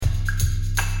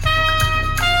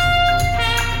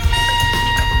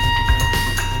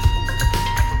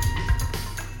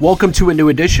Welcome to a new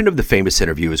edition of the Famous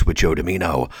Interviews with Joe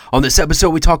Domino. On this episode,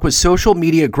 we talk with social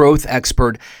media growth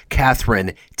expert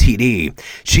Catherine Tede.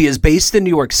 She is based in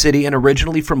New York City and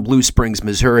originally from Blue Springs,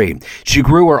 Missouri. She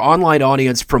grew her online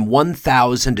audience from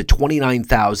 1,000 to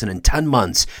 29,000 in 10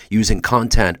 months using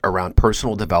content around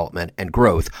personal development and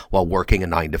growth while working a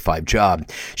 9-to-5 job.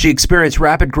 She experienced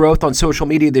rapid growth on social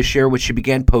media this year, which she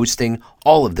began posting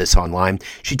all of this online.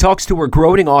 She talks to her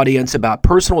growing audience about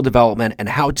personal development and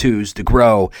how-tos to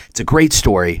grow. It's a great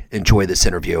story. Enjoy this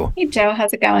interview. Hey, Joe.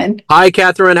 How's it going? Hi,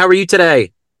 Catherine. How are you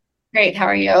today? Great. How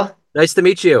are you? Nice to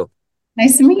meet you.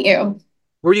 Nice to meet you.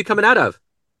 Where are you coming out of?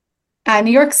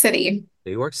 New York City.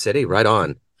 New York City. Right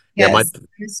on. Yeah, Yes. I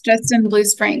was just in Blue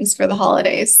Springs for the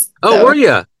holidays. Oh, So, were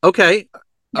you? Okay.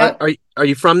 Are, yep. are are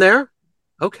you from there?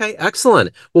 Okay,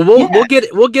 excellent. Well,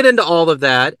 we'll get into all of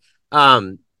that.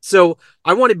 So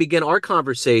I want to begin our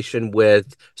conversation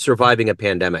with surviving a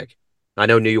pandemic. I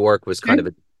know New York was kind of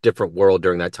a different world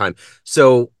during that time.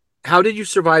 So how did you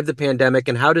survive the pandemic,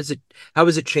 and how has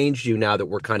it changed you now that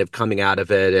we're kind of coming out of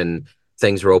it and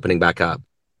things are opening back up?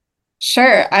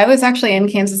 Sure. I was actually in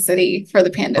Kansas City for the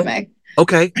Oh, pandemic.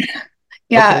 okay. Okay.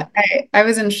 Yeah. I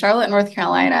was in Charlotte, North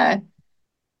Carolina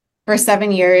for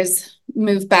 7 years,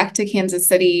 moved back to Kansas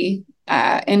City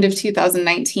end of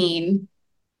 2019,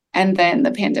 and then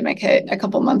the pandemic hit a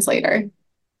couple months later.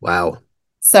 Wow.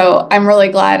 So I'm really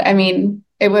glad. I mean,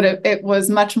 it was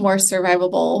much more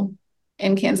survivable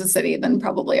in Kansas City than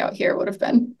probably out here would have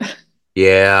been.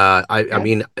 Yeah, I Yeah.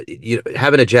 mean,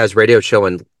 having a jazz radio show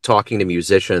and talking to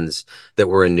musicians that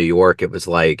were in New York, it was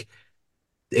like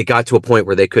it got to a point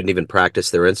where they couldn't even practice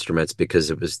their instruments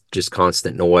because it was just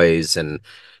constant noise and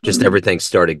just Mhm. everything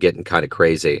started getting kind of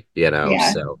crazy.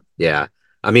 Yeah, So, yeah.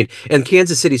 I mean, and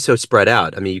Kansas City's so spread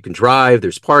out. I mean, you can drive,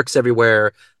 there's parks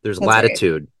everywhere, there's that's right.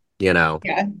 latitude. Yeah,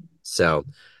 So,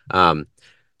 um,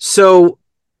 so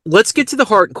let's get to the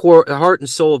heart and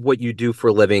soul of what you do for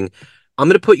a living. I'm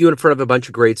going to put you in front of a bunch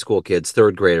of grade school kids,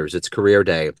 third graders. It's career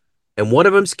day. And one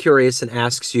of them's curious and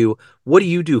asks you, what do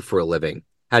you do for a living?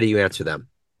 How do you answer them?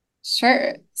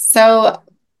 sure. So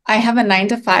I have a 9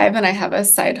 to 5 and I have a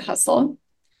side hustle.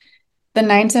 The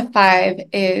 9 to 5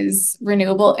 is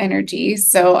renewable energy.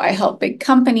 So I help big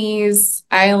companies,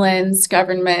 islands,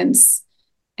 governments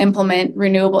implement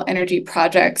renewable energy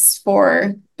projects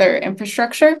for their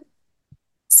infrastructure.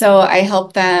 So I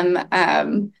help them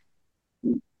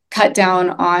cut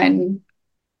down on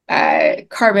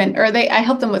carbon, or I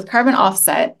help them with carbon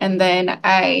offset, and then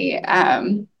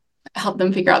I help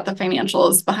them figure out the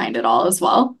financials behind it all as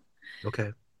well. Okay.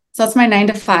 So that's my 9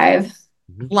 to 5.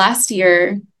 Mhm. Last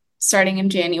year, starting in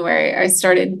January, I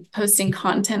started posting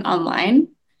content online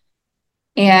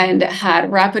and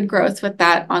had rapid growth with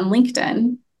that on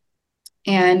LinkedIn.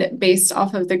 And based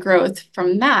off of the growth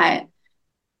from that,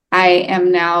 I am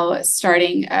now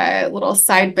starting a little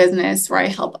side business where I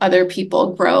help other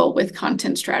people grow with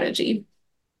content strategy.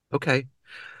 Okay.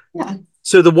 Yeah.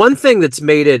 So the one thing that's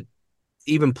made it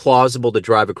even plausible to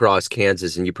drive across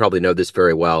Kansas, and you probably know this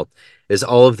very well, is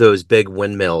all of those big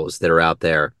windmills that are out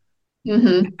there.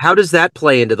 Mm-hmm. How does that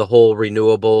play into the whole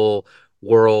renewable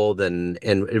world and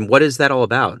what is that all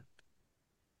about?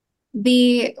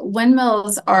 The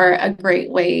windmills are a great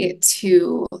way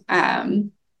to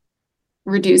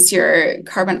reduce your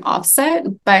carbon offset,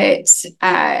 but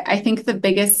I think the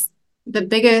biggest, the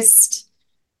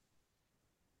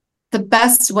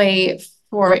best way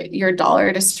for your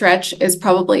dollar to stretch is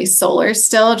probably solar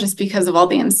still, just because of all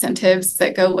the incentives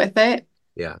that go with it.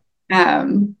 Yeah.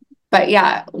 Um, but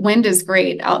yeah, wind is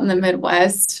great out in the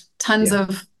Midwest. Tons Yeah.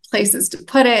 of places to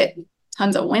put it,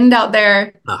 tons of wind out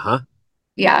there. Uh-huh.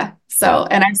 Yeah. Yeah. So,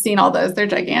 and I've seen all those. They're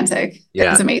gigantic. It's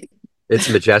Yeah. amazing. It's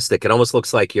majestic. It almost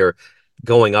looks like you're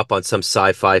going up on some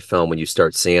sci-fi film when you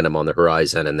start seeing them on the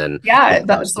horizon and then Yeah, it comes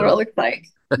that's what it through. looks like.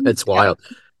 It's Yeah. wild.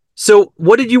 So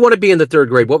what did you want to be in the third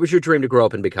grade? What was your dream to grow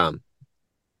up and become?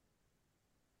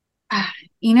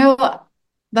 You know,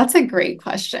 that's a great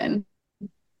question.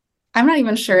 I'm not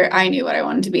even sure I knew what I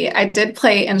wanted to be. I did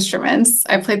play instruments.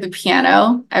 I played the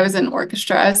piano. I was in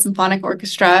orchestra, symphonic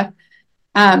orchestra,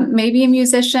 maybe a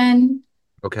musician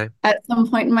Okay. at some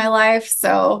point in my life.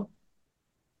 So,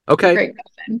 Okay. great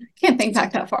question. Can't think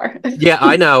back that far. Yeah,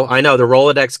 I know. I know. The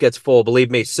Rolodex gets full, believe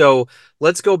me. So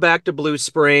let's go back to Blue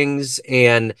Springs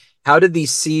and how did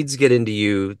these seeds get into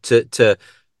you to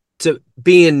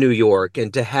be in New York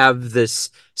and to have this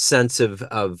sense of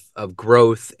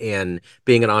growth and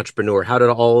being an entrepreneur? How did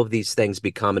all of these things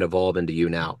become and evolve into you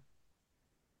now?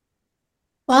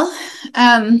 Well,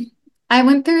 um, I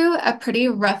went through a pretty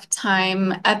rough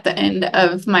time at the end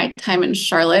of my time in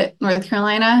Charlotte, North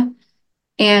Carolina.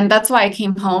 And that's why I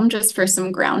came home just for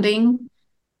some grounding.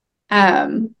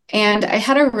 And I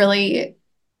had a really,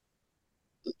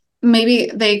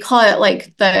 maybe they call it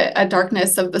like a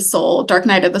darkness of the soul, dark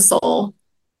night of the soul,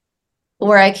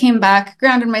 where I came back,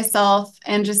 grounded myself,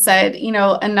 and just said,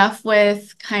 enough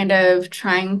with kind of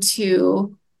trying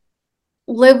to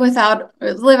live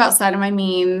outside of my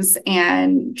means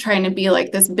and trying to be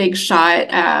like this big shot,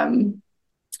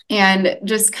 and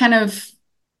just kind of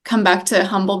come back to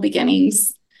humble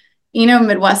beginnings.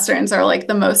 Midwesterns are like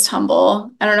the most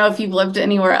humble. I don't know if you've lived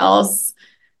anywhere else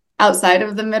outside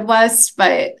of the Midwest,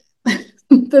 but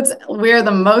we're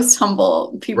the most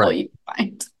humble people Right. you can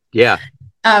find. Yeah.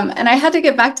 And I had to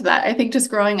get back to that. I think just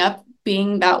growing up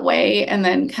being that way and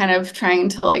then kind of trying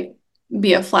to like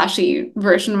be a flashy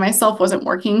version of myself wasn't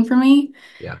working for me.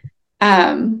 Yeah.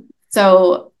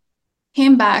 So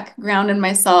came back, grounded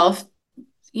myself,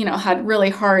 had really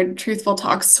hard, truthful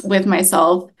talks with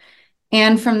myself.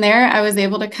 And from there, I was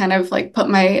able to kind of like put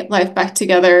my life back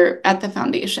together at the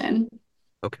foundation.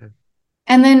 Okay.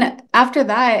 And then after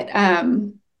that,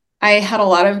 I had a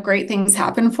lot of great things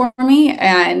happen for me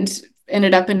and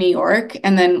ended up in New York.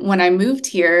 And then when I moved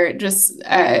here, just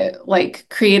like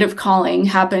creative calling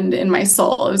happened in my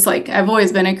soul. It was like I've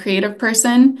always been a creative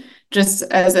person, just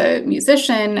as a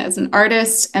musician, as an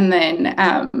artist. And then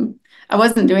I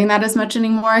wasn't doing that as much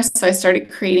anymore. So I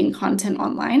started creating content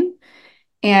online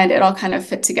and it all kind of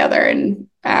fit together and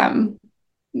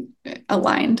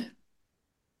aligned.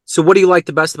 So what do you like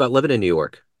the best about living in New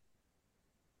York?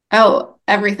 Oh,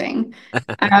 everything.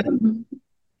 Um,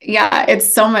 yeah,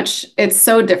 it's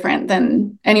so different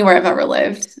than anywhere I've ever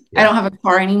lived. I Yeah. don't have a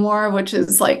car anymore, which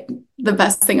is like the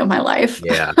best thing of my life.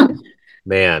 Yeah.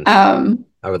 Man, Um,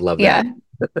 I would love yeah,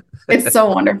 that. it's so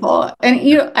wonderful. And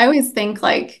I always think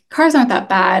like cars aren't that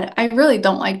bad. I really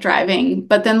don't like driving,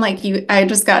 but then like I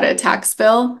just got a tax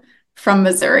bill from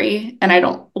Missouri and I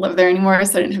don't live there anymore,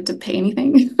 so I didn't have to pay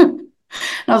anything. And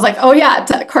I was like, oh yeah,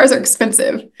 cars are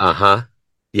expensive. Uh-huh.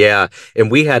 Yeah. And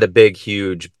we had a big,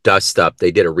 huge dust up.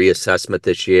 They did a reassessment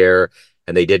this year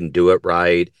and they didn't do it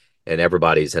right. And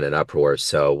everybody's in an uproar.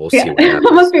 So we'll see Yeah, what that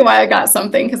happens. must be why I got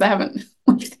something because I haven't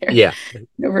lived there Yeah.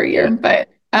 in over a year. Yeah. But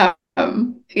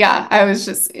yeah, I was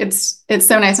just it's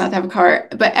so nice not to have a car.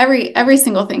 But every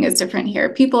single thing is different here.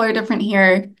 People are different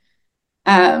here.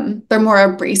 They're more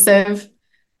abrasive,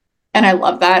 and I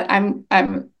love that. I'm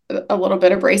a little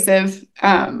bit abrasive.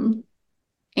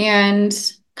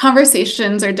 And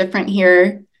conversations are different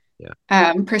here.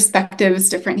 Yeah. Perspectives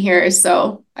different here.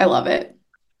 So I love it.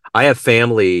 I have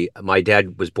family. My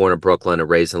dad was born in Brooklyn and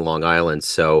raised in Long Island.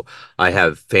 So I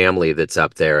have family that's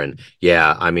up there. And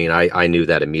yeah, I mean, I knew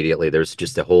that immediately. There's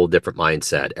just a whole different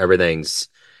mindset. Everything's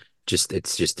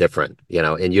it's just different,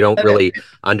 and you don't really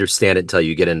understand it until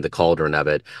you get into the cauldron of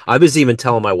it. I was even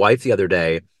telling my wife the other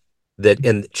day that,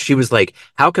 and she was like,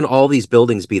 how can all these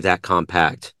buildings be that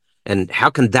compact? And how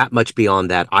can that much be on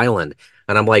that island?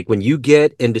 And I'm like, when you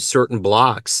get into certain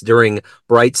blocks during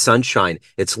bright sunshine,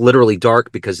 it's literally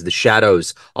dark because of the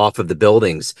shadows off of the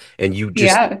buildings. And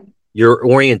Yeah. your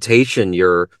orientation,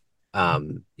 your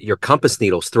compass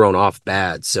needle's thrown off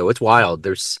bad. So it's wild.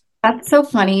 That's so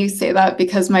funny you say that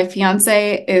because my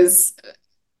fiance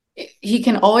he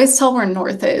can always tell where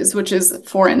north is, which is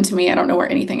foreign to me. I don't know where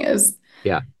anything is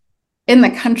Yeah. in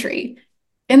the country.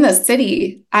 In the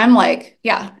city, I'm like,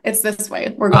 yeah, it's this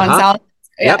way. We're going Uh-huh. south.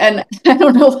 Yeah, Yep. and I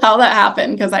don't know how that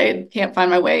happened because I can't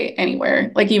find my way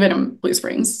anywhere, like even in Blue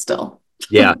Springs still.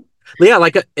 Yeah. Yeah,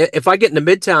 like if I get into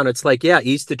Midtown, it's like, yeah,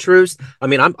 east of Troost. I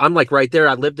mean, I'm like right there.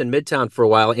 I lived in Midtown for a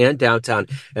while and downtown,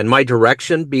 and my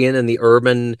direction being in the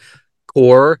urban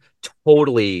core,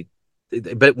 totally.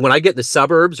 But when I get in the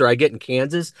suburbs or I get in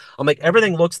Kansas, I'm like,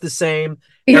 everything looks the same.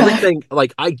 Yeah, Everything,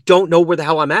 like, I don't know where the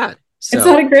hell I'm at. it's So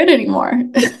not a grid anymore.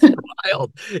 it's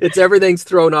wild. It's everything's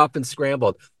thrown off and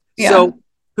scrambled. Yeah. So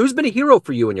who's been a hero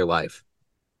for you in your life?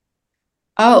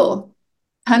 Oh,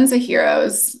 tons of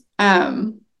heroes.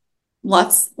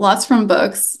 Lots from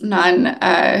books, none,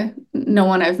 no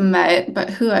one I've met, but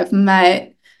who I've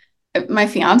met. My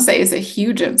fiance is a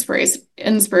huge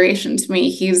inspiration to me.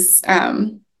 He's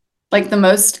like the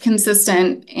most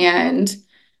consistent and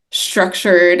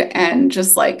structured and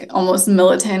just like almost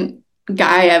militant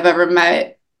guy I've ever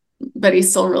met, but he's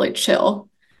still really chill.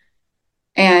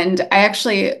 And I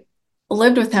actually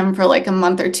lived with him for like a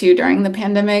month or two during the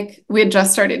pandemic. We had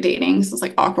just started dating, so it was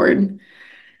like awkward,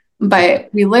 but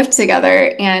we lived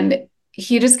together and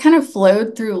he just kind of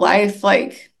flowed through life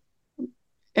like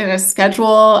in a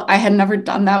schedule. I had never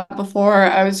done that before.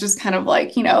 I was just kind of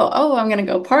like, oh, I'm going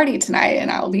to go party tonight and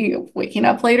I'll be waking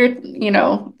up later,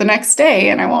 the next day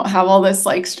and I won't have all this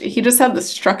like he just had the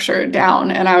structure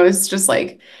down and I was just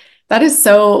like that is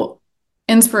so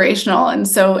inspirational and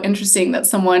so interesting that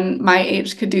someone my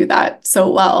age could do that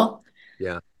so well.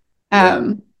 Yeah. Yeah.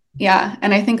 Um, yeah,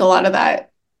 and I think a lot of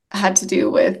that had to do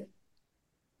with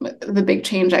the big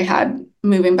change I had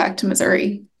moving back to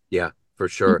Missouri. Yeah, for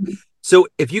sure. Mhm. So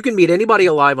if you can meet anybody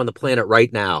alive on the planet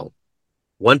right now,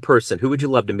 one person, who would you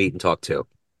love to meet and talk to?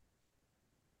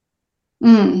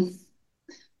 Mm.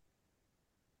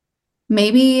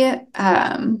 Maybe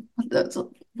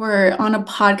we're on a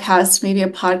podcast, maybe a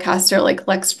podcaster like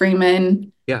Lex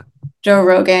Freeman, Yeah. Joe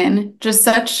Rogan, just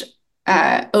such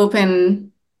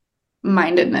open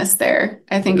mindedness there.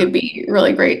 I think Yeah. it'd be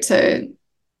really great to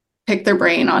pick their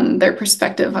brain on their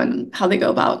perspective on how they go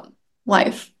about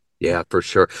life. Yeah, for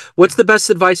sure. What's the best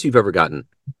advice you've ever gotten?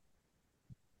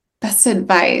 Best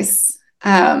advice,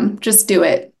 just do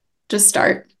it. Just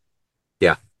start.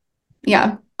 Yeah,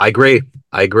 Yeah. I agree.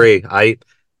 I agree.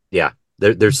 Yeah,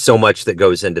 there's so much that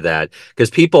goes into that because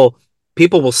people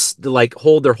will like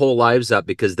hold their whole lives up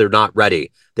because they're not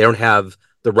ready. They don't have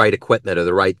the right equipment or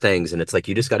the right things, and it's like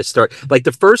you just got to start. Like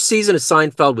the first season of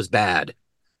Seinfeld was bad,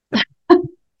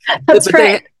 That's but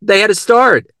right. they had to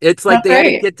start. It's like That's they had to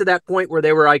right. get to that point where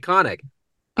they were iconic.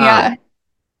 Um, Yeah.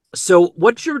 so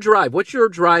what's your drive? What's your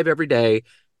drive every day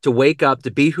to wake up,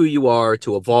 to be who you are,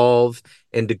 to evolve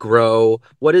and to grow?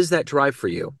 What is that drive for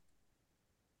you?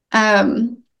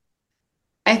 Um,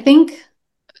 I think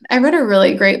I read a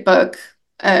really great book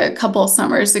a couple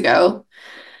summers ago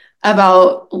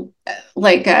about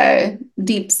like a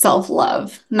deep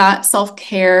self-love, not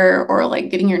self-care or like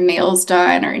getting your nails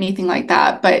done or anything like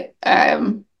that, but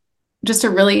just a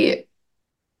really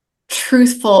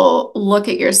truthful look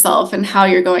at yourself and how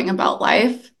you're going about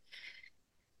life.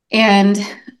 And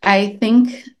I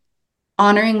think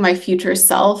honoring my future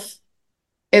self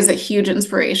is a huge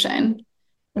inspiration.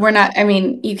 Yeah. We're not, I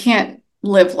mean, you can't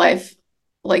live life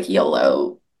like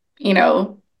YOLO, you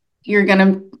know, you're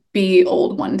gonna be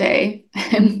old one day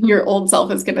and your old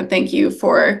self is gonna thank you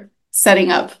for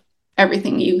setting up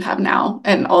everything you have now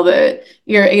and all the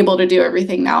you're able to do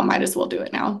everything now, might as well do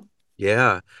it now.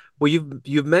 Yeah. Well,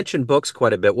 you've mentioned books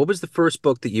quite a bit. What was the first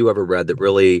book that you ever read that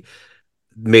really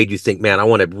made you think, man, I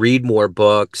want to read more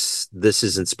books. This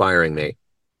is inspiring me.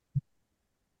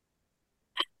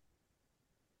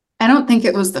 I don't think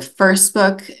it was the first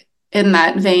book in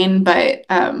that vein, but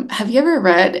have you ever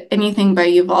read anything by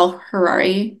Yuval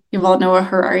Harari? Yuval Noah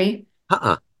Harari?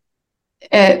 Uh-uh.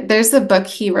 There's a book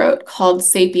he wrote called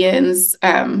Sapiens,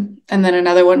 and then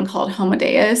another one called Homo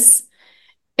Deus.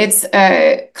 It's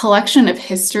a collection of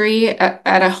history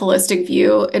at a holistic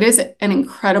view. It is an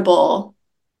incredible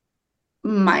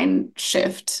mind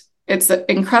shift. It's an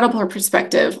incredible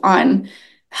perspective on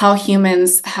how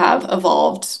humans have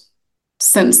evolved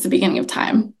since the beginning of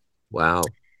time. Wow.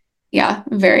 Yeah,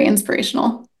 very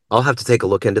inspirational. I'll have to take a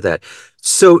look into that.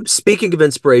 So, speaking of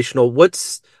inspirational,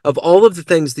 what's of all of the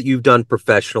things that you've done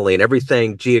professionally and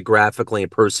everything geographically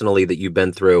and personally that you've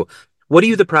been through, what are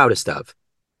you the proudest of?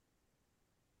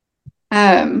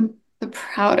 The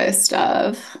proudest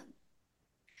of,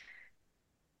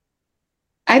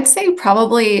 I'd say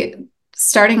probably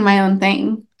starting my own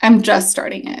thing. I'm just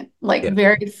starting it, like Yeah.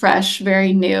 very fresh,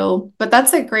 very new. But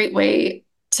that's a great way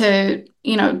to,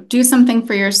 do something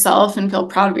for yourself and feel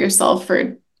proud of yourself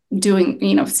for doing,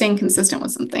 staying consistent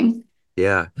with something.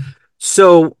 Yeah.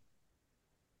 So,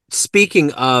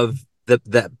 speaking of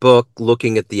that book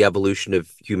looking at the evolution of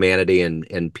humanity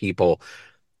and people,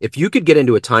 if you could get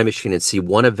into a time machine and see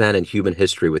one event in human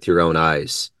history with your own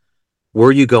eyes, where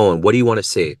are you going? What do you want to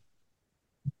see?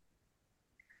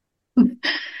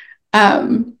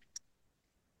 Um,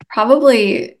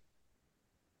 Probably,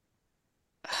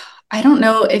 I don't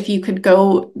know if you could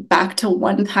go back to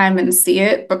one time and see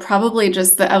it, but probably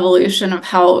just the evolution of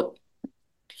how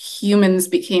humans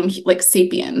became like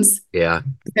sapiens. Yeah.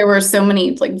 There were so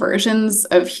many like versions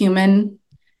of human,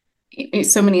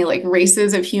 so many like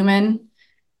races of human.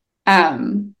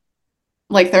 Um,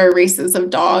 like there are races of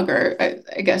dog, or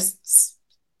I guess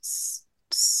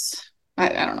I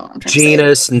don't know what I'm trying to say.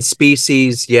 Genus and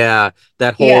species. Yeah.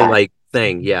 That whole Yeah, like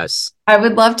thing. Yes. I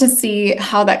would love to see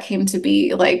how that came to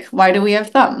be. Like, why do we have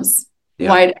thumbs? Yeah.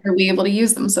 Why are we able to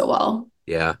use them so well?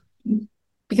 Yeah.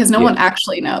 Because no Yeah. one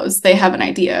actually knows. They have an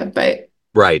idea, but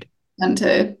Right. then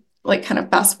to like kind of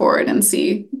fast forward and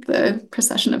see the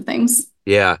procession of things.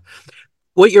 Yeah.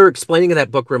 What you're explaining in that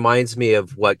book reminds me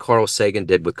of what Carl Sagan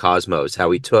did with Cosmos,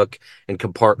 how he took and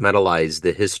compartmentalized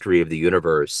the history of the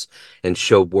universe and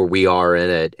showed where we are in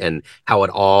it and how it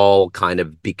all kind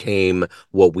of became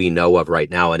what we know of right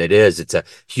now. And it's a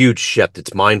huge shift.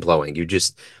 It's mind blowing.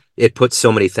 It puts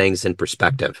so many things in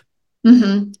perspective,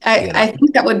 Hmm. I, you know? I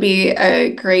think that would be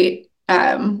a great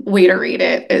way to read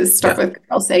it is start Yeah. with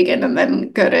Carl Sagan and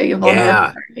then go to Yuval Noah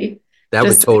Yeah. Harari. That would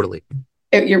Just totally.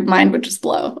 your mind would just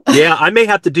blow. Yeah, I may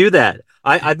have to do that.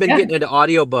 I've been Yeah. getting into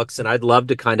audiobooks and I'd love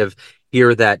to kind of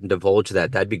hear that and divulge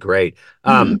that. That'd be great.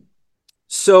 Mhm.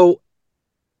 So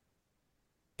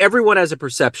everyone has a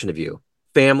perception of you,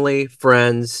 family,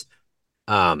 friends,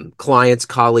 clients,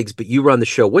 colleagues, but you run the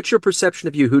show. What's your perception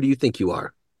of you? Who do you think you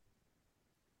are?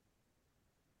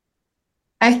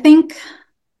 I think,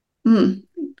 hmm,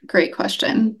 great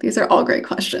question. These are all great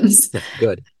questions.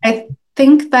 Good. I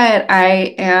think that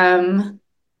I am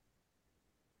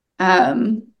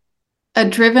um, a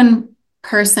driven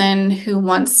person who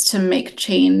wants to make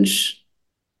change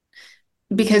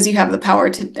because you have the power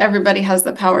to, everybody has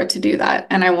the power to do that.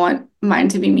 And I want mine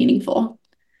to be meaningful.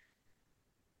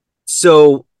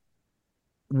 So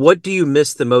what do you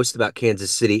miss the most about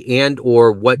Kansas City, and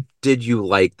or what did you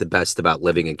like the best about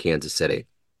living in Kansas City?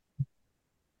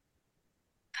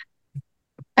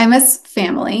 I miss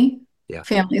family. Yeah.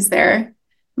 Family's there.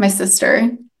 My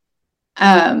sister.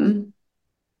 Um,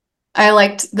 I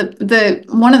liked the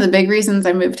one of the big reasons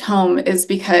I moved home is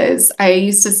because I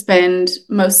used to spend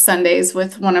most Sundays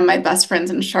with one of my best friends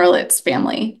in Charlotte's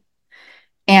family.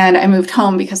 And I moved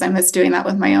home because I missed doing that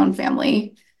with my own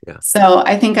family. Yeah. So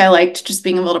I think I liked just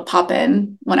being able to pop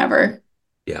in whenever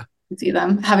Yeah. and see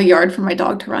them, have a yard for my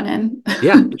dog to run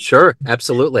Yeah, in. sure.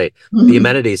 Absolutely. The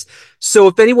amenities. So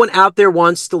if anyone out there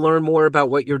wants to learn more about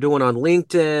what you're doing on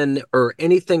LinkedIn or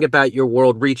anything about your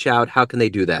world, reach out. How can they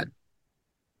do that?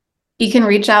 You can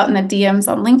reach out in the DMs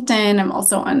on LinkedIn. I'm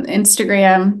also on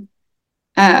Instagram.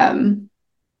 Um,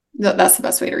 that's the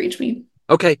best way to reach me.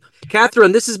 Okay.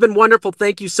 Catherine, this has been wonderful.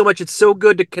 Thank you so much. It's so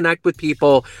good to connect with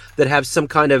people that have some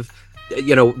kind of,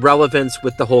 relevance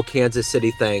with the whole Kansas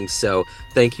City thing. So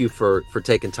thank you for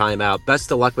taking time out.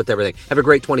 Best of luck with everything. Have a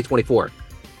great 2024.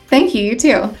 Thank you. You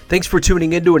too. Thanks for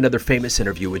tuning in to another famous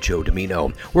interview with Joe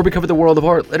Dimino, where we cover the world of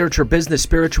art, literature, business,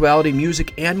 spirituality,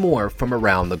 music, and more from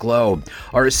around the globe.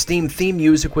 Our esteemed theme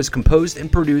music was composed and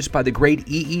produced by the great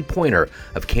E.E. Pointer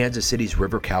of Kansas City's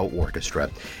River Cow Orchestra.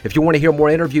 If you want to hear more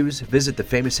interviews, visit the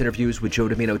Famous Interviews with Joe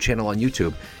Dimino channel on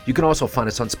YouTube. You can also find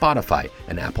us on Spotify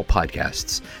and Apple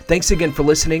Podcasts. Thanks again for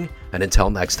listening, and until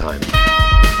next time.